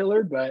 Serial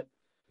killer, but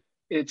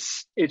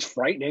it's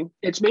frightening.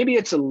 Maybe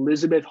it's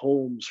Elizabeth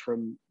Holmes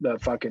from the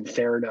fucking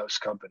Theranos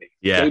company.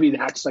 Yeah. Maybe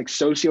that's like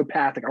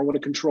sociopathic. I want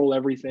to control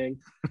everything.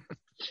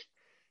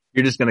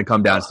 You're just gonna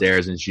come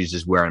downstairs and she's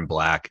just wearing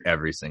black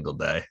every single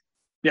day.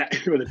 Yeah,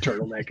 with a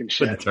turtleneck and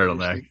shit. With a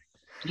turtleneck.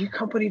 Your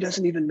company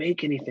doesn't even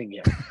make anything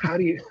yet. How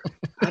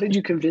did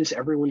you convince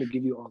everyone to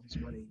give you all this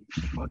money?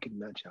 You fucking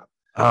nut job.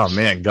 Oh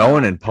man,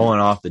 going and pulling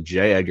off the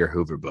J. Edgar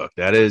Hoover book.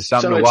 That is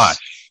something to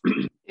watch.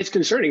 It's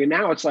concerning. And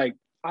now it's like,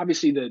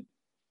 obviously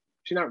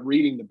she's not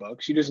reading the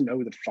book. She doesn't know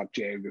who the fuck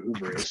J. Edgar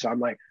Hoover is. So I'm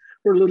like,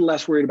 we're a little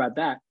less worried about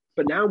that.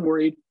 But now I'm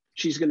worried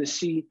she's going to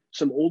see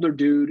some older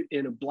dude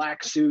in a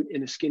black suit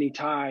and a skinny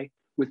tie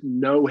with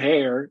no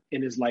hair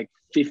in his like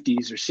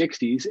 50s or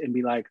 60s and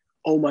be like,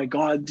 oh my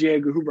God, J.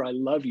 Edgar Hoover, I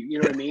love you. You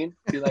know what I mean?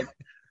 Be like,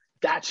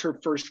 that's her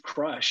first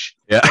crush.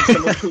 Yeah.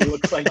 Someone who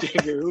looks like J.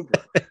 Edgar Hoover.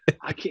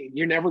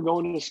 You're never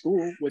going to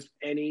school with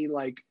any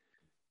like,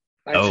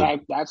 he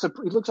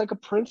looks like a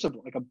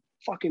principal, like a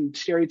fucking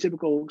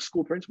stereotypical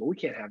school principal. We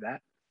can't have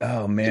that.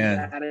 Oh man.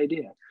 It's a bad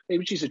idea.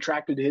 Maybe she's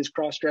attracted to his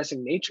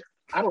cross-dressing nature.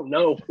 I don't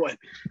know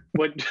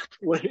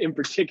what in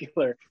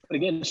particular, but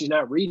again, she's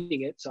not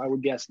reading it. So I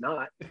would guess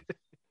not.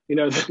 You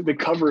know, the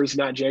cover is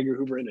not J. Edgar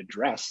Hoover in a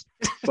dress,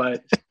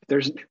 but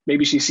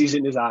maybe she sees it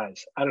in his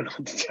eyes. I don't know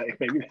what to tell you.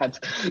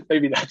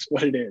 Maybe that's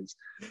what it is.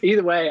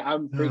 Either way,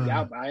 I'm freaked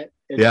out by it.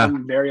 And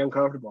I'm very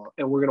uncomfortable.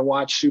 And we're going to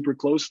watch super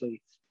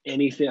closely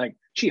anything. Like,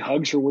 she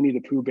hugs her Winnie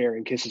the Pooh bear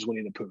and kisses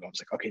Winnie the Pooh. I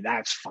was like, okay,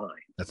 that's fine.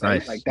 That's right?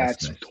 nice. Like,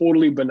 that's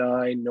totally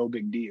benign, no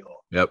big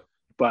deal. Yep.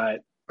 But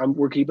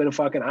we're keeping a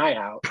fucking eye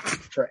out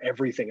for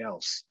everything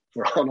else.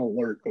 We're on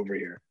alert over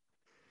here.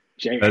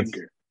 J.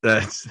 Edgar.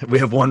 We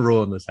have one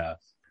rule in this house.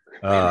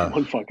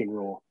 One fucking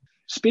rule.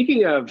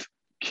 Speaking of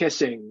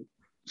kissing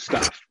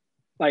stuff,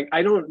 like,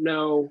 I don't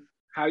know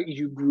how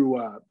you grew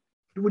up.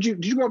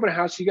 Did you grow up in a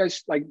house? You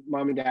guys, like,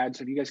 mom and dads,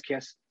 have you guys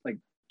kissed, like,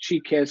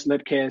 cheek kiss,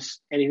 lip kiss,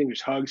 anything?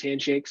 Just hugs,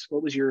 handshakes?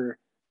 What was your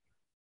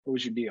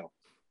deal?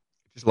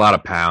 Just a lot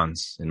of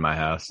pounds in my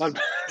house.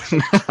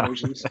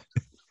 Explosions.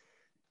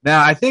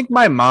 Now, I think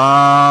my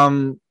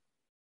mom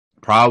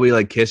probably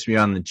like kissed me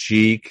on the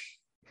cheek.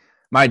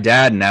 My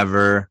dad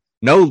never.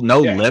 No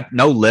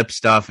lip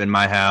stuff in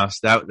my house.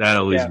 That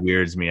always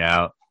weirds me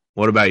out.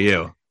 What about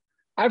you?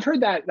 I've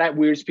heard that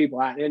weirds people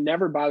out. It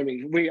never bothered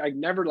me.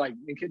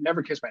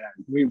 Never kissed my dad.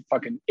 We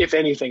fucking, if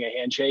anything, a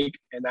handshake,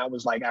 and that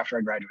was like after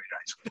I graduated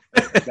high school.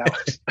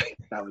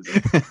 That was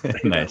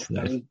it. Nice.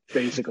 That was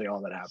basically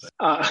all that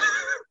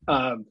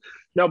happened.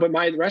 No, but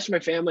the rest of my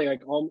family,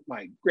 like all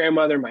my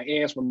grandmother, my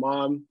aunts, my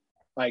mom,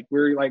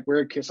 we're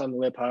a kiss on the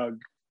lip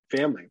hug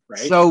family, right?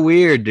 So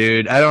weird,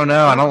 dude. I don't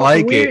know. I don't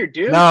like it.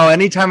 Dude. No,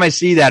 anytime I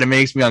see that, it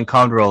makes me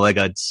uncomfortable. Like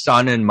a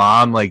son and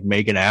mom like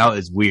making out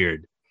is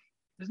weird.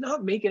 It's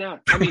not making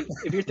out. I mean,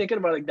 if you're thinking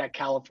about like that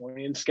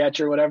Californian sketch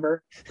or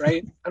whatever,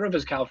 right? I don't know if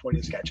it's a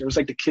Californian sketch. It was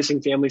like the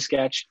kissing family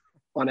sketch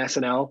on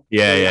SNL.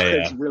 Yeah.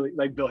 It's really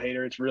like Bill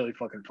Hader. It's really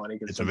fucking funny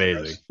because it's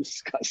amazing.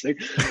 It's disgusting.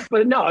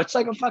 But no, it's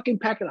like a fucking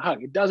peck and a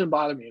hug. It doesn't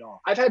bother me at all.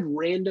 I've had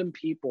random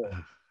people,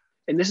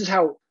 and this is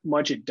how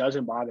much it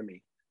doesn't bother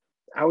me.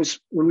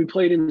 When we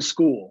played in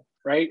school,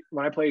 right?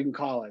 When I played in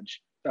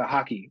college,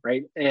 hockey,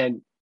 right?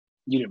 And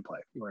you didn't play.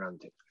 You weren't on the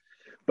team.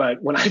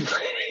 But when I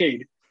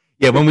played,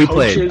 Yeah, when we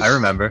played, coach's I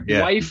remember.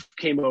 Yeah, wife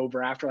came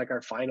over after like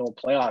our final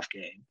playoff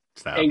game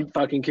Stop. and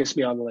fucking kissed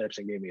me on the lips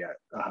and gave me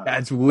a hug.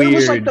 That's But weird. it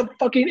was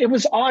like it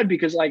was odd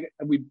because like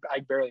I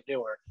barely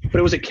knew her, but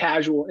it was a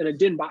casual and it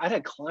didn't. I had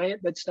a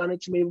client that's done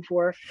it to me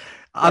before.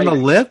 On Like, the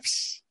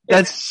lips?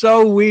 That's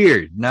so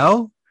weird.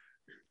 No,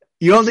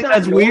 you don't think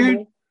that's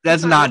weird?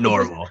 That's not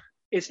normal.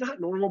 It's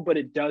not normal, but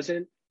it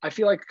doesn't. I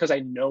feel like because I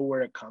know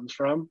where it comes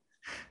from,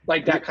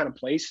 like that kind of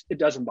place, it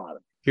doesn't bother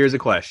me. Here's a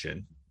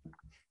question.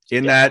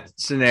 In that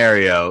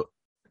scenario,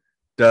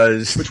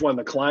 does which one,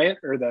 the client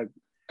or the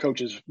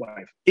coach's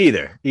wife?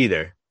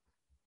 Either.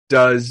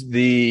 Does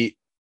the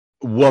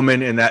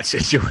woman in that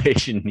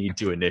situation need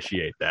to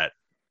initiate that?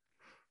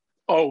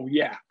 Oh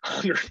yeah,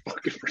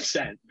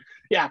 100%.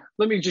 Yeah,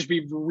 let me just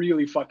be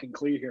really fucking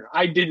clear here.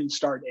 I didn't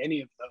start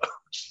any of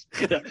those.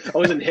 I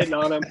wasn't hitting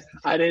on them.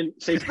 I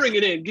didn't say, bring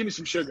it in, give me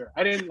some sugar.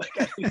 I didn't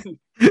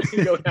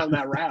go down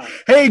that route.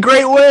 Hey,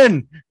 great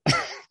win.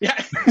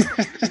 Yeah.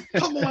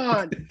 Come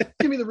on.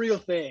 Give me the real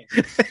thing.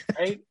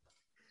 Right?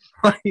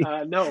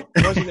 No,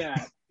 it wasn't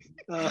that.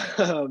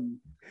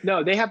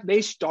 No,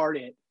 they start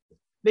it.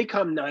 They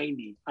come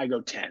 90, I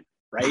go 10,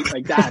 right?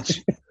 Like that's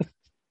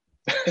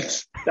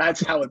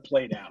how it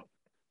played out.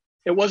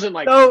 It wasn't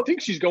like, I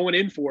think she's going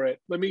in for it.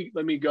 Let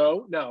me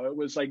go. No, it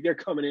was like they're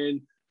coming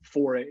in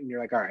for it, and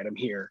you're like, all right, I'm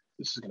here.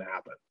 This is going to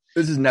happen.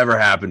 This has never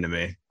happened to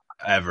me,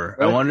 ever.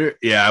 Really?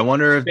 I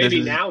wonder if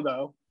maybe this is, now,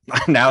 though.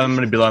 Now I'm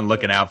going to be on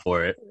looking out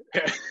for it.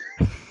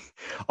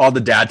 All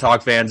the Dad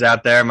Talk fans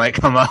out there might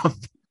come up.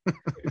 But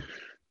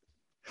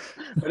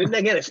then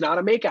again, it's not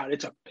a makeout.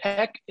 It's a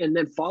peck and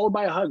then followed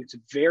by a hug. It's a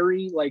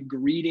very like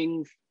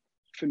greeting,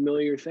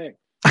 familiar thing.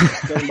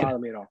 It doesn't bother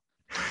me at all.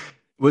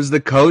 Was the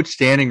coach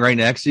standing right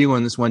next to you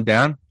when this went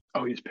down?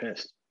 Oh, he's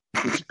pissed.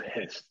 He's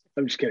pissed.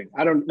 I'm just kidding.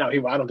 I don't think he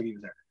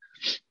was there.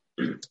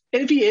 And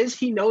if he is,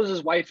 he knows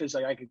his wife is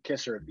like, I could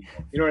kiss her if he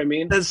did. You know what I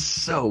mean? That's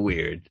so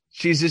weird.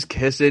 She's just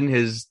kissing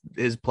his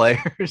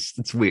players.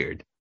 It's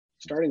weird.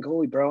 Starting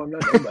goalie, bro. I'm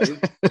not nobody.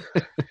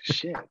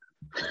 Shit.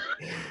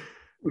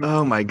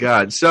 Oh my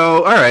God.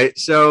 So, all right.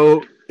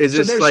 So is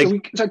this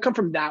like, so I come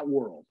from that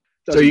world.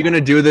 So you're going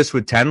to do this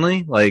with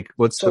Tenley? Like,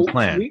 what's the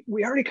plan?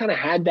 We already kind of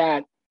had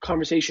that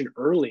conversation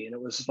early, and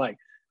it was like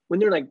when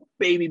they're like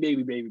baby,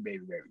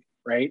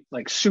 right?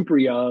 Like super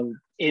young,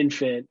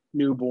 infant,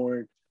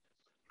 newborn,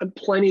 and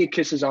plenty of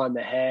kisses on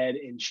the head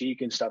and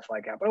cheek and stuff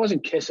like that. But I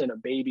wasn't kissing a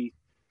baby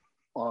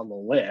on the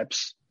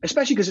lips,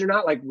 especially because they're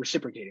not like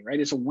reciprocating, right?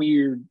 It's I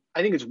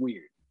think it's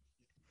weird.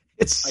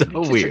 It's so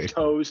kiss weird. Their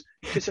toes,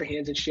 kiss their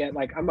hands and shit.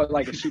 Like I'm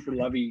a super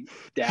lovey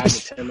dad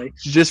with Tenley.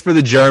 Just for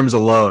the germs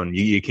alone,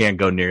 you can't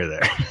go near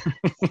there.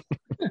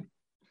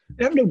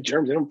 They have no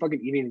germs. They don't fucking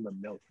eat any of the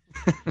milk.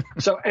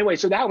 So anyway,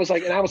 that was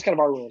kind of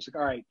our rules.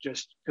 Like, all right,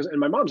 just because, and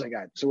my mom's like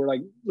that. So we're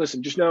like,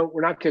 listen, just know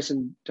we're not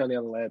kissing Tenley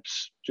on the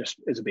lips, just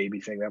as a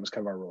baby thing. That was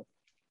kind of our rule.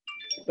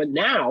 But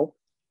now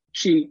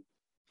she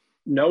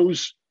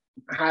knows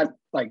how,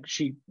 like,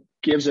 she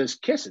gives us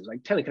kisses.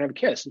 Like, Tenley, can I have a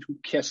kiss? And we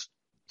kiss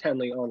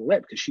Tenley on the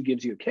lip because she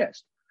gives you a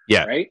kiss.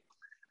 Yeah. Right.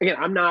 Again,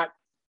 I'm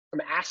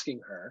asking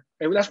her,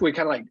 and that's where we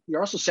kind of like,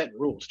 you're also setting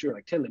rules too.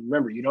 Like, Tenley,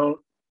 remember, you don't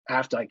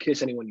have to like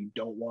kiss anyone you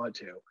don't want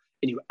to.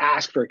 And you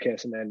ask for a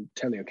kiss, and then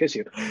Tenley will kiss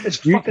you. It's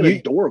fucking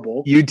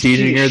adorable. You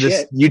teaching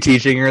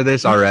her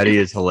this already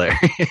is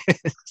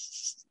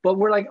hilarious. But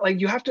we're like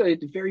you have to at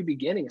the very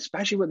beginning,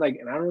 especially with like,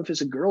 and I don't know if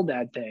it's a girl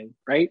dad thing,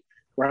 right?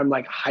 Where I'm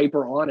like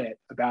hyper on it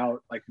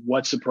about like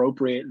what's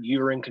appropriate, and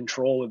you're in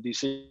control of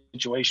these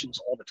situations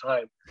all the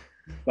time.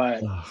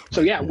 But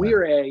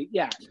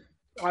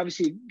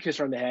obviously kiss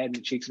her on the head and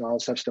the cheeks and all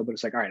that stuff still. But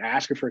it's like, all right, I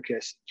ask her for a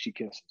kiss, she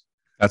kisses.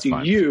 That's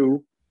fine.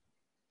 You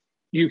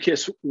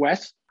kiss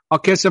Wes? I'll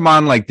kiss him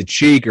on like the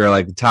cheek or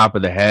like the top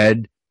of the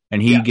head,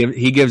 and he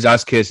gives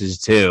us kisses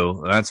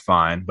too. That's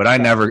fine, but I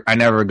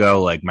never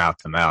go like mouth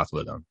to mouth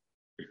with him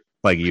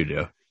like you do.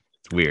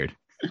 It's weird.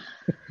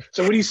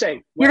 So what do you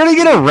say? You're gonna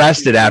get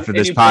arrested after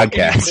this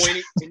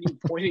podcast. And you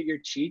point at your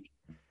cheek.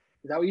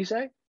 Is that what you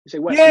say? You say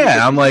what?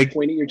 Yeah, I'm like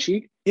point at your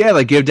cheek. Yeah,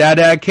 like give dad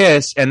a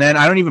kiss, and then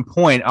I don't even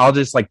point. I'll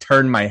just like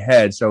turn my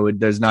head so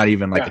there's not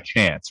even like a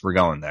chance we're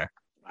going there.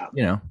 Wow.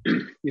 You know.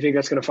 You think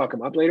that's gonna fuck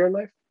him up later in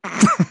life?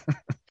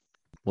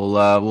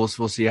 We'll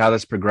see how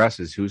this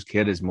progresses. Whose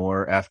kid is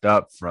more effed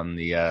up from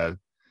the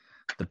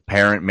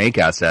parent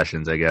makeout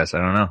sessions? I guess I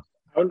don't know.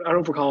 I don't know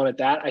if we're calling it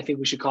that. I think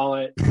we should call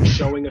it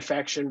showing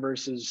affection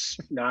versus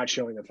not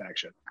showing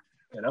affection.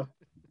 You know,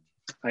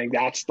 I think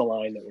that's the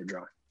line that we're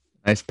drawing.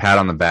 Nice pat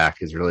on the back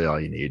is really all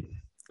you need.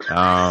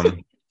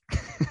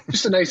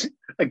 Just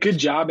a good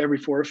job every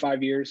 4 or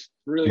 5 years.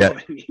 Really what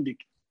I need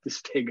to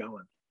stay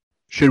going.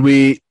 Should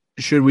we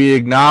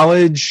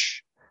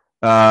acknowledge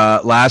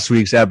last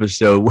week's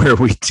episode where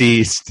we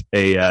teased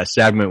a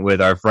segment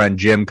with our friend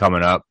Jim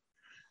coming up?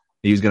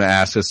 He was going to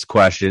ask us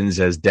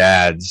questions as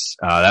dads.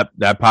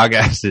 That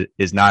podcast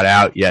is not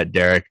out yet,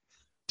 Derek.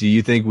 Do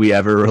you think we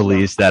ever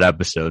released that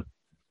episode?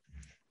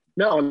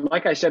 No, and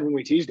like I said when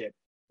we teased it,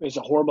 it's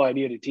a horrible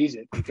idea to tease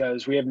it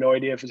because we have no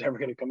idea if it's ever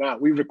going to come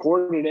out. We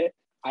recorded it,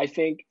 I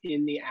think,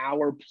 in the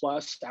hour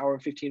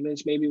and 15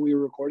 minutes maybe we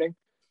were recording.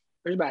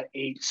 there's about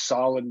 8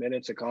 solid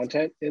minutes of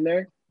content in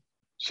there.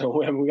 So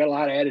we got a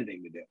lot of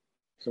editing to do.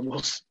 So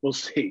we'll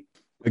see.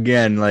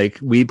 Again, like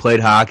we played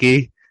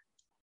hockey.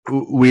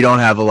 We don't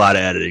have a lot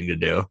of editing to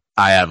do.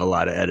 I have a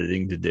lot of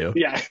editing to do.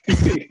 Yeah.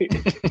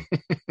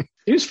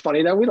 It was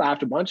funny though. We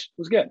laughed a bunch.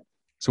 It was good.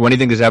 So when do you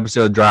think this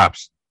episode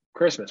drops?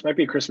 Christmas. Might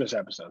be a Christmas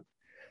episode.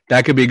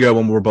 That could be good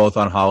when we're both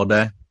on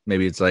holiday.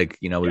 Maybe it's like,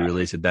 we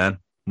release it then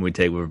when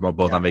we're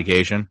both on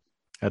vacation.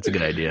 That's a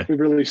good idea. We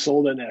really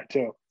sold it now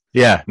too.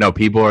 Yeah. No,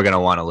 people are going to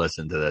want to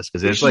listen to this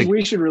because it's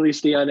we should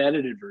release the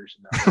unedited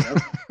version now.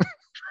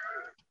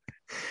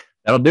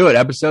 That'll do it.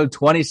 Episode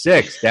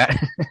 26.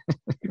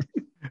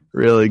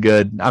 Really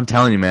good. I'm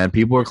telling you, man,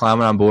 people are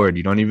climbing on board.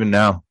 You don't even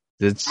know.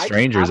 It's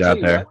strangers out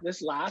there.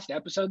 This last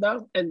episode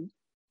though, and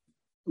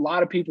a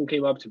lot of people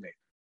came up to me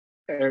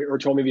or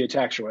told me via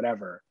text or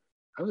whatever.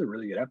 That was a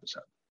really good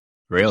episode.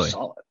 Really?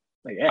 Solid.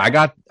 Like, yeah. I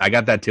got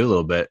that too a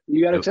little bit.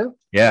 You got it too?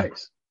 Yeah.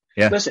 Nice.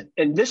 Yeah. Listen,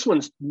 and this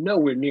one's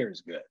nowhere near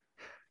as good.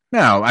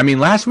 No, I mean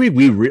last week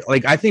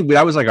I think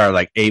that was like our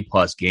like A+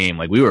 game.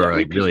 Like we were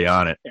really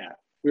on it. Yeah,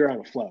 we were on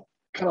a flow.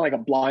 Kind of like a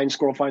blind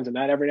squirrel finds a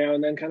nut every now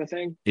and then kind of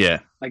thing. Yeah.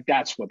 Like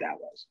that's what that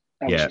was.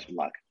 That was just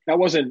luck. That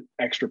wasn't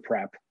extra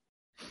prep.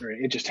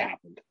 It just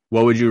happened.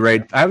 What would you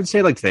rate? I would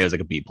say like today was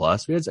like a B+.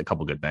 We had a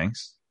couple good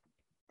things.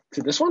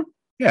 To this one?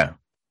 Yeah.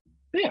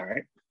 Yeah, all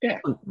right. Yeah.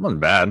 It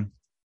wasn't bad.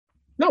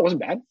 No, it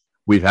wasn't bad.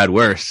 We've had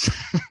worse.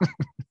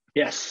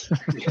 Yes.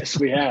 Yes,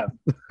 we have.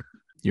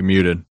 You're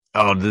muted.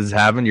 Oh, did this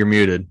happen? You're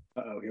muted.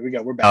 Uh-oh, here we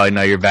go. We're back. Oh,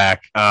 no, you're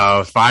back.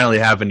 Oh, it finally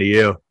happened to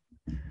you.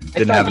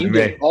 Didn't happen to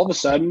me. All of a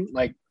sudden,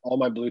 like all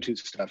my Bluetooth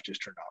stuff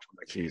just turned off. I'm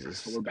like,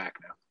 Jesus. We're back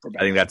now. We're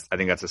back. I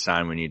think that's a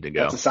sign we need to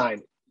go. That's a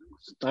sign.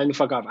 It's time to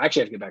fuck off. I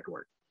actually have to get back to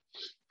work.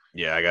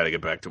 Yeah, I got to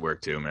get back to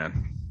work too,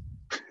 man.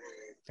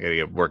 I got to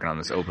get working on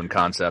this open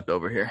concept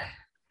over here.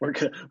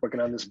 Working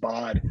on this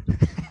bod.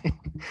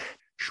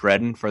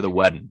 Shredding for the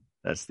wedding.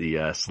 That's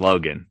the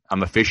slogan.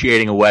 I'm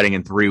officiating a wedding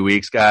in 3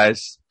 weeks,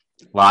 guys.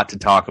 A lot to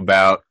talk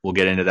about. We'll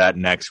get into that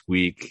next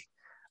week.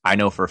 I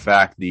know for a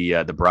fact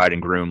the bride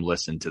and groom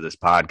listen to this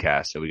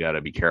podcast, so we got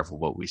to be careful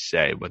what we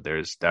say. But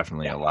there's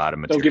definitely a lot of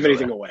material. Don't give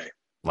anything away.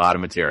 A lot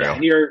of material.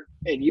 Yeah,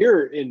 and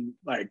you're in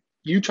like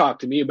you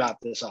talked to me about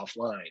this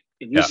offline,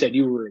 and you said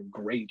you were in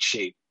great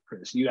shape for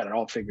this. You got it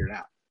all figured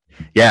out.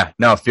 Yeah,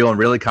 no, feeling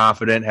really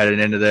confident heading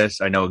into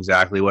this. I know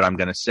exactly what I'm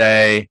going to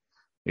say.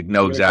 I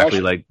know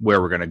exactly like where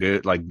we're going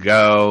to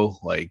go.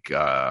 Like,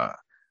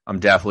 I'm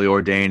definitely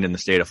ordained in the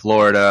state of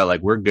Florida.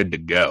 Like, we're good to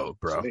go,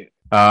 bro.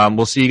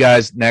 We'll see you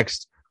guys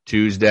next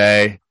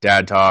Tuesday.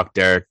 Dad Talk.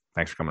 Derek,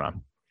 thanks for coming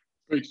on.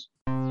 Peace.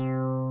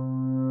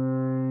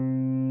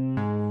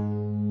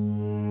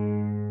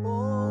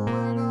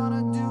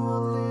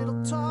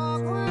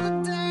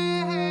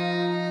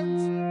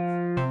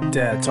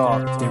 Dad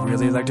Talk, they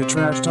really like to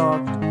trash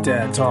talk.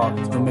 Dad Talk,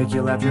 they'll make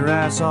you laugh your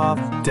ass off.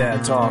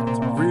 Dad Talk,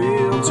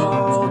 real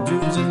tall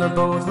dudes and they're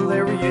both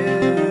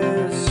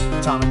hilarious.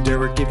 Tom and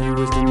Derek give you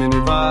wisdom and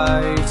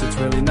advice. It's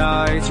really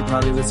nice, you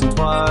probably listen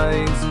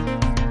twice.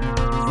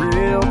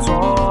 Real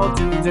tall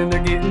dudes and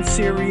they're getting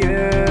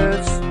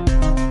serious.